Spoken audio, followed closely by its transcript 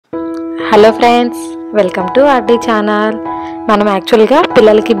Hello friends, welcome to RD channel. మనం యాక్చువల్గా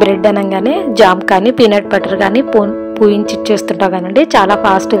పిల్లలకి బ్రెడ్ అనగానే జామ్ కానీ పీనట్ బటర్ కానీ పూయించి ఇచ్చేస్తుంటాం కానండి, చాలా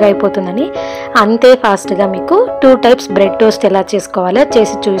ఫాస్ట్గా అయిపోతుందని. అంతే ఫాస్ట్గా మీకు 2 టైప్స్ బ్రెడ్ టోస్ట్ ఎలా చేసుకోవాలో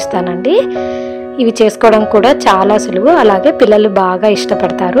చేసి చూపిస్తానండి. ఇవి చేసుకోవడం కూడా చాలా సులువు, అలాగే పిల్లలు బాగా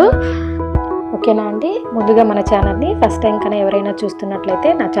ఇష్టపడతారు. ఓకేనా అండి? ముందుగా మన ఛానల్ని ఫస్ట్ టైం కన్నా ఎవరైనా చూస్తున్నట్లయితే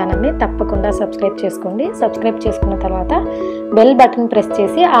నా ఛానల్ని తప్పకుండా సబ్స్క్రైబ్ చేసుకోండి. సబ్స్క్రైబ్ చేసుకున్న తర్వాత బెల్ బటన్ ప్రెస్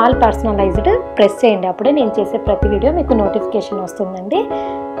చేసి ఆల్ పర్సనలైజ్డ్ ప్రెస్ చేయండి. అప్పుడే నేను చేసే ప్రతి వీడియో మీకు నోటిఫికేషన్ వస్తుందండి.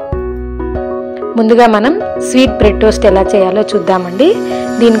 ముందుగా మనం స్వీట్ బ్రెడ్ టోస్ట్ ఎలా చేయాలో చూద్దామండి.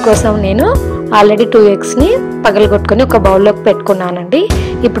 దీనికోసం నేను ఆల్రెడీ 2 ఎగ్స్ని పగలగొట్టుకొని ఒక బౌల్లోకి పెట్టుకున్నానండి.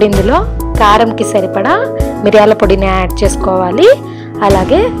 ఇప్పుడు ఇందులో కారంకి సరిపడా మిరియాల పొడిని యాడ్ చేసుకోవాలి.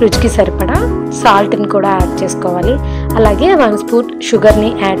 అలాగే రుచికి సరిపడా సాల్ట్ని కూడా యాడ్ చేసుకోవాలి. అలాగే 1 స్పూన్ షుగర్ని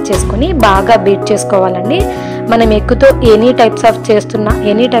యాడ్ చేసుకొని బాగా బీట్ చేసుకోవాలండి. మనం ఎక్కువతో ఎనీ టైప్స్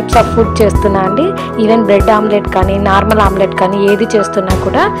ఆఫ్ ఫుడ్ చేస్తున్నా అండి, ఈవెన్ బ్రెడ్ ఆమ్లెట్ కానీ నార్మల్ ఆమ్లెట్ కానీ ఏది చేస్తున్నా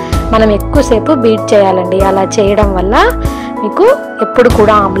కూడా మనం ఎక్కువసేపు బీట్ చేయాలండి. అలా చేయడం వల్ల మీకు ఎప్పుడు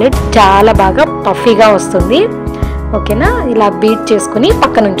కూడా ఆమ్లెట్ చాలా బాగా పఫీగా వస్తుంది. ఓకేనా? ఇలా బీట్ చేసుకుని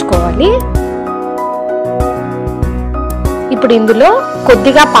పక్కన ఉంచుకోవాలి. ఇప్పుడు ఇందులో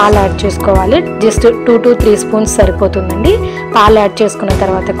కొద్దిగా పాలు యాడ్ చేసుకోవాలి. జస్ట్ 2 to 3 స్పూన్స్ సరిపోతుందండి. పాలు యాడ్ చేసుకున్న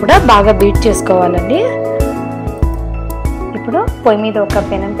తర్వాత కూడా బాగా బీట్ చేసుకోవాలండి. ఇప్పుడు పొయ్యి మీద ఒక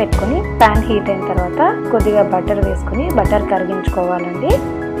పెనం పెట్టుకొని ప్యాన్ హీట్ అయిన తర్వాత కొద్దిగా బటర్ వేసుకొని బటర్ కరిగించుకోవాలండి.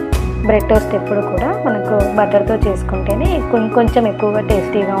 బ్రెడ్ టోస్ట్ ఎప్పుడు కూడా మనకు బటర్తో చేసుకుంటేనే కొంచెం ఎక్కువగా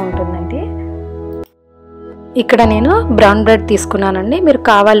టేస్టీగా ఉంటుందండి. ఇక్కడ నేను బ్రౌన్ బ్రెడ్ తీసుకున్నానండి. మీరు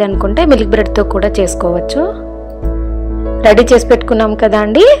కావాలి అనుకుంటే మిల్క్ బ్రెడ్తో కూడా చేసుకోవచ్చు. రెడీ చేసి పెట్టుకున్నాం కదా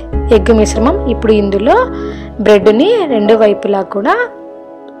అండి ఎగ్ మిశ్రమం. ఇప్పుడు ఇందులో బ్రెడ్ని 2 వైపులా కూడా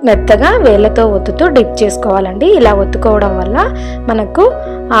మెత్తగా వేళ్ళతో ఒత్తుతూ డిప్ చేసుకోవాలండి. ఇలా ఒత్తుకోవడం వల్ల మనకు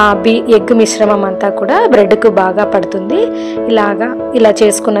ఎగ్ మిశ్రమం అంతా కూడా బ్రెడ్కు బాగా పడుతుంది. ఇలా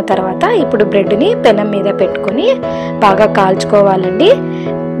చేసుకున్న తర్వాత ఇప్పుడు బ్రెడ్ని పెనం మీద పెట్టుకొని బాగా కాల్చుకోవాలండి.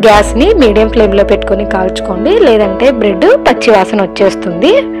 గ్యాస్ని మీడియం ఫ్లేమ్లో పెట్టుకొని కాల్చుకోండి, లేదంటే బ్రెడ్ పచ్చి వాసన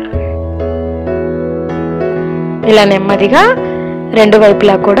వచ్చేస్తుంది. ఇలా నెమ్మదిగా 2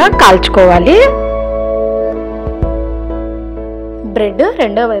 వైపులా కూడా కాల్చుకోవాలి. బ్రెడ్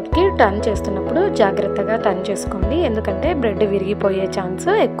 2వ వైపుకి టర్న్ చేస్తున్నప్పుడు జాగ్రత్తగా టర్న్ చేసుకోండి, ఎందుకంటే బ్రెడ్ విరిగిపోయే ఛాన్స్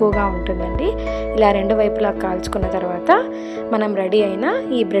ఎక్కువగా ఉంటుందండి. ఇలా 2 వైపులా కాల్చుకున్న తర్వాత మనం రెడీ అయిన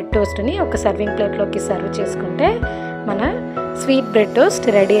ఈ బ్రెడ్ టోస్ట్ని ఒక సర్వింగ్ ప్లేట్లోకి సర్వ్ చేసుకుంటే మన స్వీట్ బ్రెడ్ టోస్ట్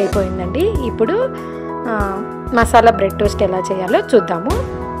రెడీ అయిపోయిందండి. ఇప్పుడు మసాలా బ్రెడ్ టోస్ట్ ఎలా చేయాలో చూద్దాము.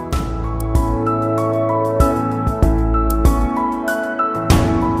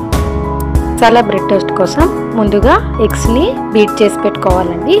 మసాలా బ్రెడ్ టోస్ట్ కోసం ముందుగా ఎగ్స్ని బీట్ చేసి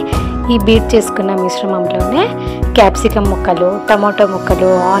పెట్టుకోవాలండి. ఈ బీట్ చేసుకున్న మిశ్రమంలోనే క్యాప్సికమ్ ముక్కలు, టమాటో ముక్కలు,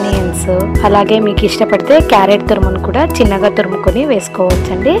 ఆనియన్స్, అలాగే మీకు ఇష్టపడితే క్యారెట్ తురుమును కూడా చిన్నగా తురుముకొని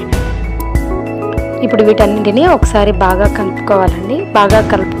వేసుకోవచ్చండి. ఇప్పుడు వీటన్నిటిని ఒకసారి బాగా కలుపుకోవాలండి. బాగా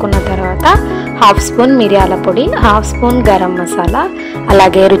కలుపుకున్న తర్వాత 1/2 స్పూన్ మిరియాల పొడి, 1/2 స్పూన్ గరం మసాలా,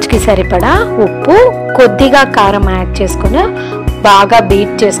 అలాగే రుచికి సరిపడా ఉప్పు, కొద్దిగా కారం యాడ్ చేసుకుని బాగా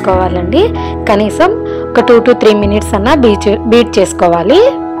బీట్ చేసుకోవాలండి. కనీసం ఒక 2 to 3 మినిట్స్ అన్న బీట్ చేసుకోవాలి.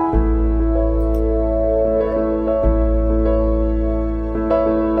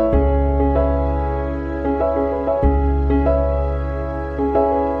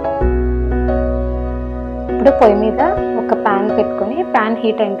 ఇప్పుడు పొయ్యి మీద ఒక ప్యాన్ పెట్టుకొని ప్యాన్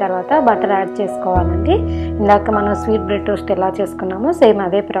హీట్ అయిన తర్వాత బటర్ యాడ్ చేసుకోవాలండి. ఇందాక మనం స్వీట్ బ్రెడ్ టోస్ట్ ఎలా చేసుకున్నామో సేమ్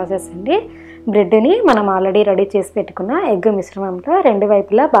అదే ప్రాసెస్ అండి. బ్రెడ్ని మనం ఆల్రెడీ రెడీ చేసి పెట్టుకున్న ఎగ్ మిశ్రమంతో 2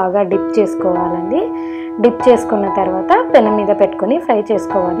 వైపులా బాగా డిప్ చేసుకోవాలండి. డిప్ చేసుకున్న తర్వాత పెనం మీద పెట్టుకొని ఫ్రై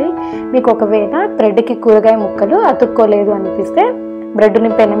చేసుకోవాలి. మీకు ఒకవేళ బ్రెడ్కి కూరగాయ ముక్కలు అతుక్కోలేదు అనిపిస్తే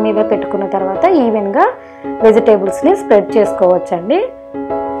బ్రెడ్ని పెనం మీద పెట్టుకున్న తర్వాత ఈవెన్గా వెజిటేబుల్స్ని స్ప్రెడ్ చేసుకోవచ్చండి.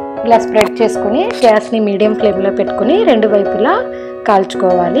 ఇలా స్ప్రెడ్ చేసుకుని గ్యాస్ని మీడియం ఫ్లేమ్లో పెట్టుకుని 2 వైపులా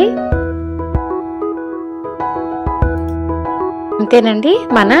కాల్చుకోవాలి. అంతేనండి,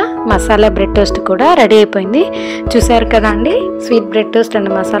 మన మసాలా బ్రెడ్ టోస్ట్ కూడా రెడీ అయిపోయింది. చూసారు కదా అండి sweet bread toast and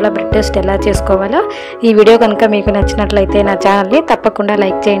masala bread toast ఎలా చేసుకోవాలో. ఈ వీడియో కనుక మీకు నచ్చినట్లయితే నా ఛానల్ని తప్పకుండా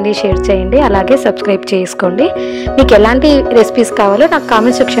లైక్ చేయండి, షేర్ చేయండి, అలాగే సబ్స్క్రైబ్ చేసుకోండి. మీకు ఎలాంటి రెసిపీస్ కావాలో నాకు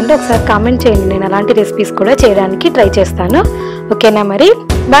కామెంట్ సెక్షన్లో ఒకసారి కామెంట్ చేయండి. నేను అలాంటి రెసిపీస్ కూడా చేయడానికి ట్రై చేస్తాను. ఓకేనా? మరి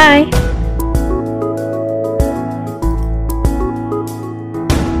బాయ్.